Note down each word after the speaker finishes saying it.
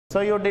So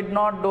you did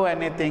not do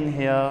anything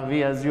here.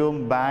 We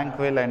assume bank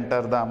will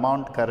enter the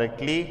amount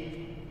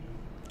correctly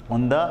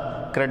on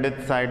the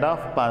credit side of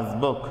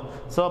passbook.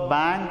 So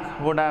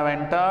bank would have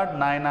entered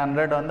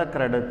 900 on the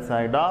credit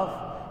side of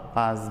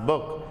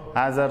passbook.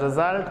 As a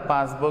result,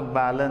 passbook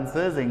balance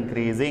is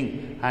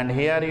increasing, and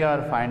here you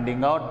are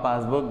finding out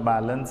passbook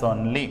balance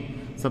only.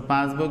 So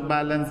passbook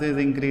balance is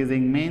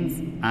increasing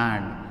means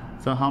add.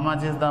 So how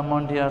much is the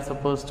amount you are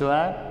supposed to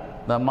add?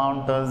 The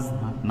amount is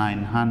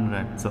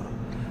 900. So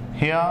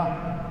here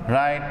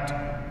write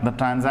the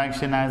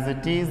transaction as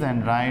it is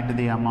and write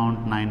the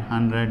amount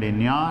 900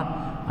 in your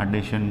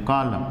addition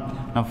column.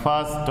 Now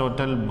first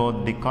total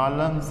both the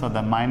columns, so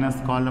the minus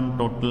column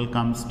total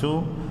comes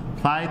to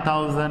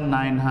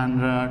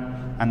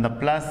 5,900 and the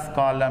plus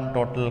column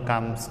total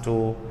comes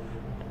to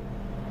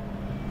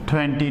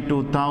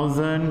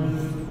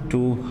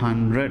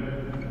 22,200.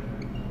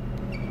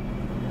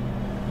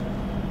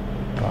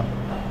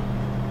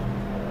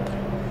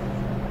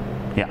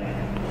 Yeah.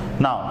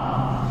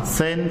 Now,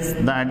 since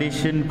the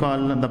addition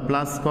column, the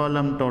plus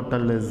column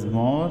total is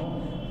more,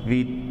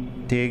 we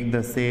take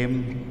the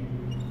same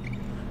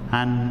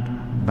and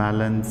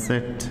balance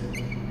it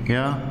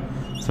here.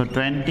 So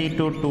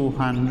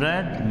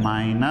 22,200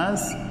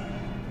 minus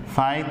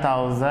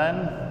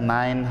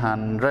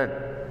 5,900.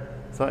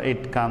 So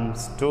it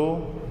comes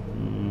to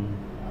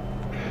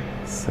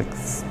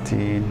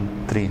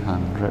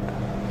 16,300.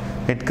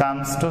 It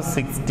comes to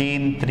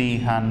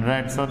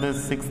 16,300. So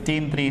this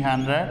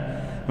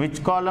 16,300,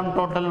 which column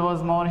total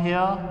was more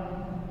here?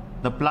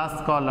 The plus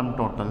column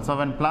total. So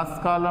when plus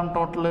column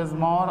total is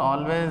more,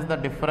 always the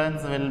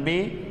difference will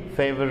be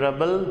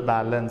favorable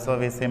balance. So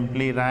we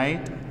simply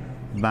write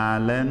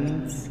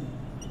balance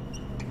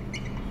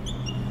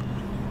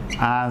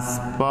as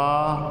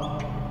per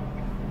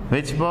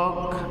which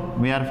book?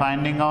 We are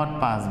finding out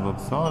passbook.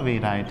 So we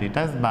write it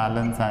as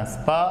balance as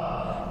per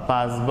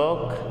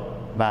passbook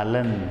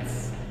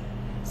balance.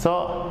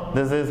 So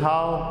this is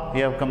how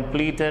you have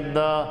completed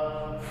the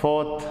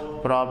fourth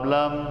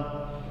problem,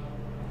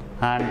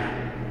 and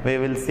we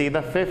will see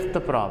the fifth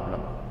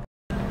problem.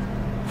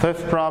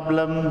 Fifth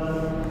problem,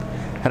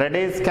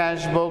 Reddy's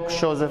cash book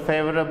shows a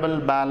favorable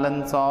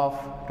balance of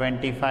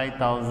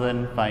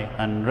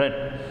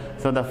 25,500.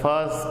 So the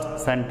first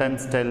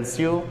sentence tells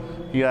you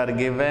you are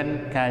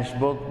given cash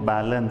book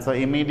balance. So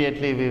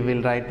immediately we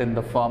will write in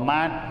the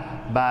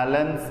format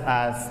balance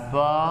as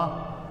per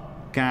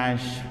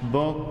cash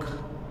book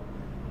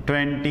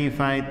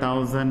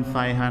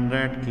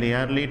 25,500,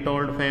 clearly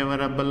told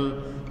favorable.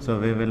 So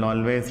we will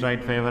always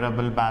write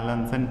favorable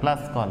balance in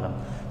plus column.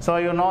 So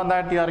you know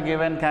that you are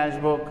given cash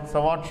book. So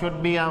what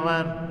should be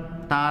our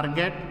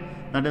target?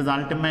 That is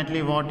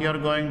ultimately what you are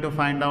going to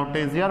find out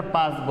is your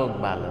passbook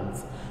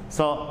balance.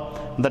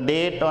 So the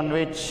date on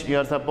which you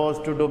are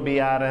supposed to do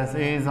BRS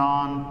is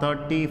on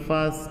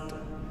 31st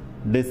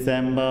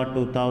December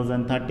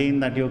 2013,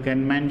 that you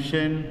can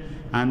mention,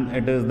 and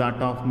it is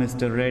that of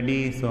Mr.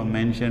 Reddy. So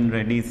mention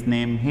Reddy's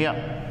name here.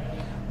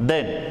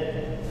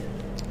 Then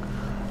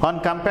on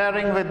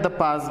comparing with the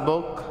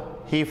passbook,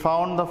 he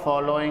found the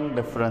following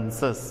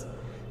differences.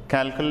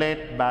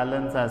 Calculate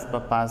balance as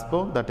per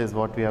passbook, that is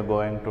what we are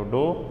going to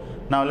do.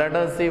 Now let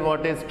us see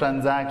what is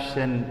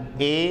transaction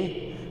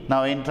A.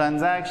 Now in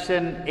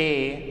transaction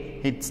A,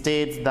 it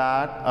states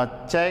that a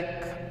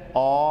check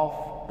of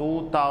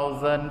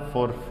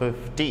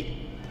 2,450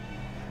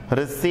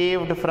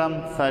 received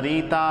from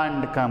Sarita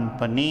and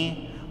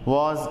Company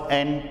was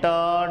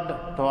entered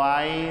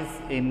twice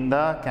in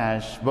the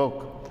cash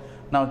book.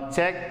 Now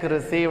check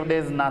received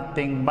is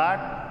nothing but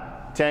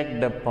check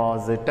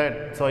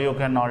deposited. So you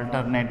can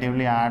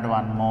alternatively add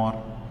one more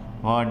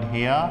word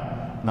here.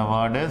 The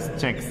word is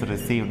checks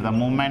received. The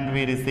moment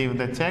we receive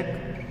the check,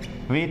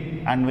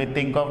 we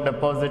think of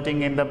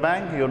depositing in the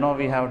bank, you know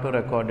we have to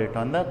record it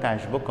on the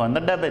cash book on the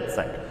debit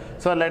side.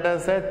 So let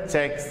us say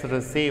checks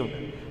received.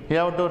 You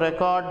have to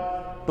record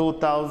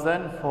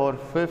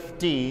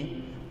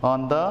 2,450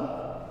 on the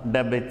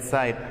debit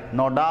side.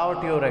 No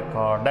doubt you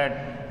recorded.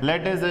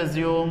 Let us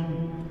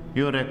assume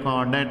you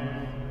recorded.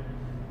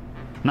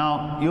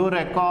 Now you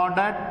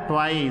recorded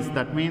twice,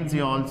 that means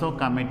you also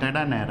committed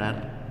an error.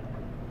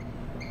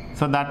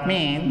 So that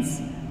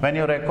means when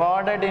you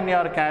recorded in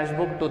your cash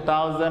book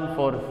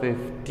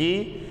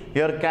 2,450,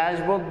 your cash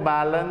book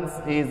balance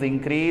is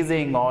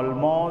increasing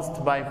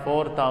almost by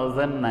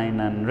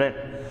 4,900.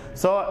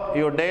 So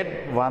you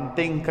did one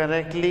thing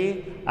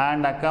correctly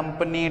and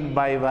accompanied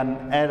by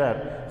one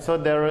error. So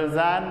there is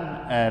an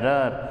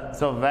error.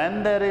 So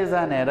when there is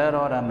an error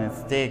or a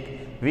mistake,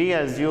 we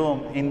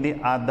assume in the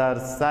other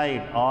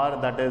side, or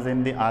that is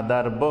in the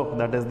other book,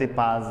 that is the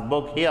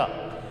passbook here,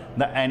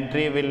 the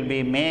entry will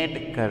be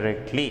made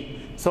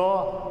correctly.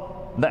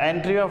 So the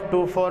entry of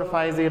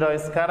 2450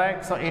 is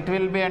correct. So it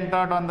will be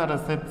entered on the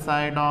receipt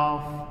side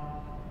of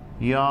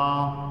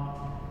your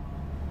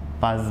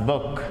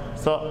passbook.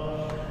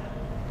 So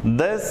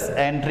this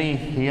entry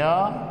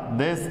here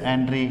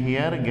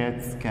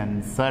gets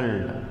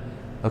cancelled.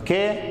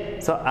 Okay.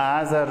 So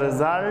as a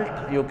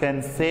result, you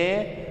can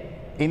say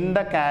in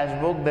the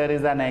cash book there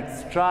is an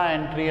extra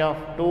entry of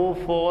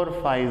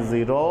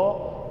 2450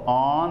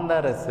 on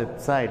the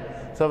receipt side.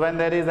 So when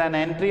there is an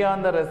entry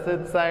on the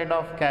receipt side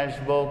of cash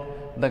book,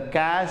 the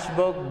cash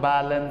book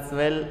balance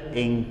will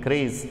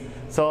increase.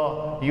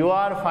 So you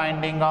are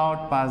finding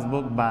out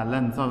passbook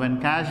balance. So when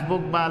cash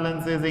book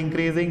balance is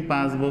increasing,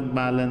 passbook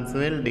balance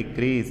will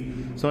decrease.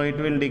 So it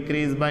will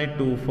decrease by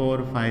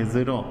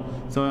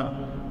 2450. So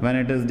when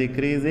it is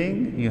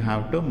decreasing, you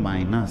have to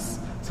minus.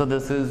 So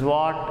this is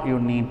what you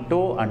need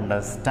to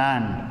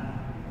understand.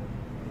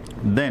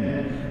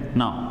 Then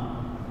now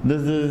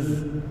this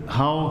is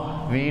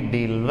how we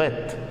deal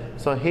with.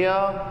 So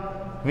here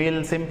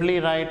we'll simply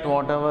write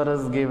whatever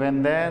is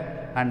given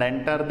there and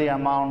enter the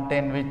amount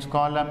in which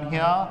column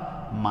here?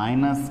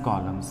 Minus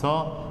column.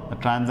 So the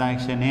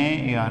transaction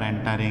A you are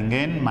entering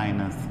in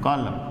minus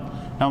column.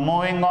 Now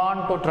moving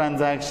on to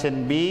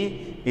transaction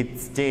B, it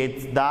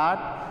states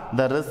that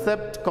the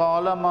receipt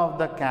column of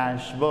the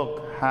cash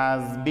book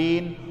has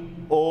been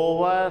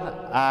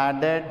over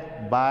added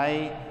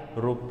by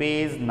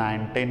rupees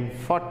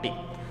 1940.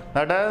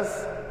 That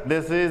is,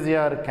 this is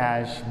your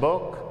cash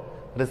book.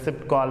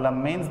 Receipt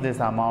column means this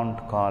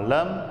amount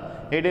column.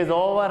 It is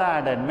over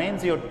added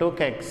means you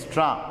took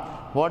extra.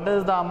 What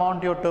is the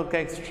amount you took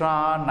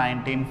extra?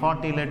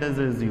 1940, let us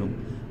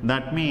assume.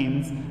 That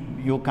means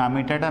you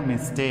committed a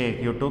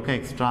mistake. You took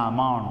extra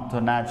amount. So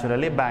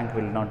naturally bank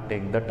will not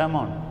take that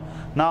amount.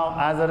 Now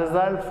as a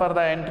result, for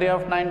the entry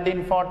of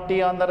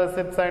 1940 on the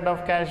receipt side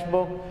of cash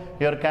book,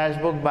 your cash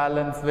book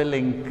balance will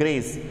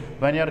increase.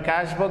 When your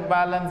cash book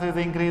balance is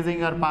increasing,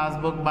 your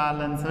passbook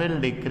balance will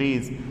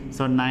decrease.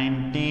 So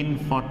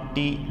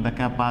 1940, the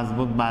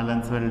passbook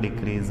balance will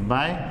decrease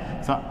by.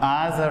 So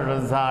as a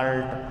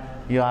result,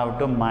 you have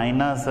to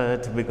minus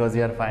it because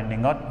you are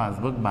finding out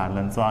passbook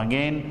balance. So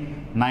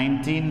again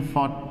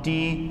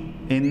 1940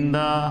 in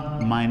the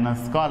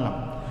minus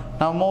column.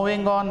 Now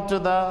moving on to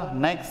the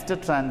next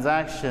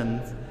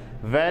transactions,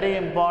 very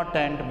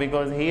important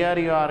because here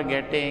you are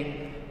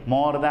getting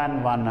more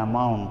than one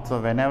amount. So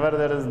whenever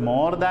there is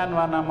more than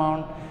one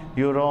amount,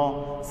 you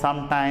know,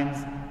 sometimes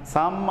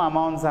some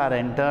amounts are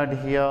entered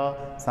here,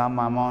 some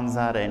amounts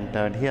are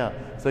entered here.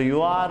 So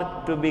you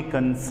are to be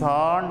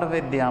concerned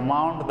with the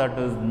amount that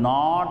is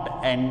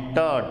not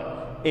entered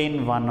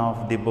in one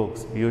of the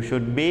books. You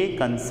should be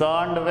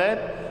concerned with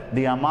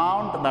the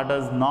amount that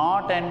is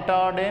not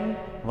entered in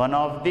one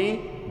of the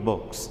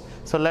books.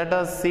 So let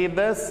us see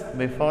this.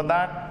 Before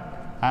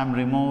that, I am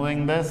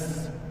removing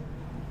this.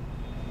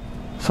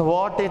 So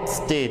what it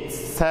states,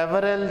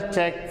 several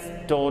checks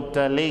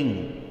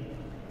totaling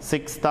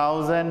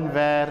 6,000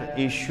 were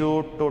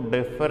issued to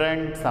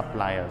different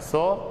suppliers.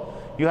 So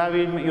you have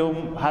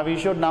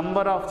issued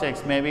number of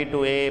checks, maybe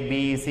to A,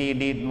 B, C,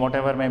 D,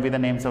 whatever may be the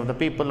names of the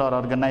people or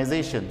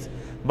organizations.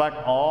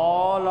 But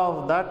all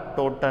of that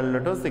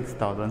totaled to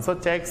 6,000. So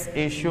checks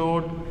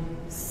issued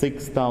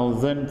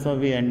 6,000. So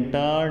we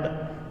entered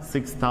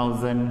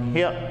 6,000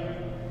 here.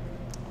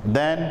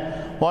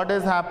 Then what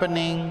is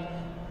happening?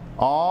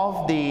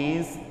 Of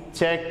these,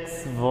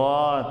 checks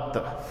worth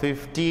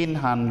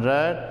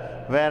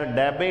 1,500 were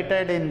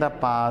debited in the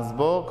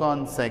passbook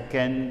on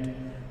 2nd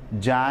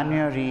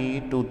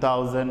January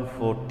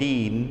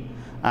 2014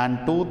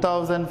 and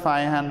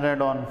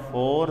 2,500 on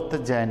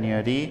 4th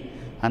January,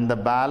 and the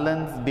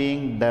balance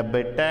being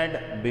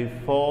debited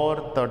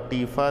before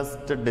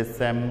 31st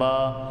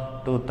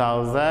December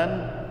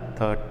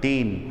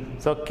 2013.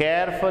 So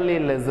carefully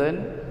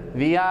listen,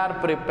 we are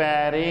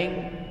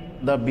preparing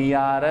the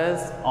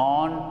BRS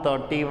on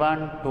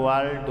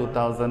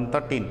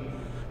 31/12/2013.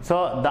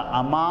 So the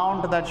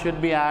amount that should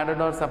be added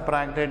or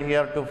subtracted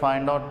here to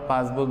find out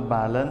passbook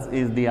balance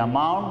is the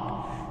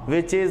amount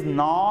which is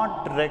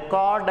not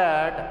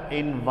recorded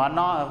in one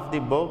of the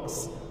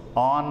books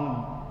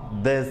on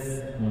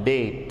this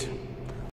date.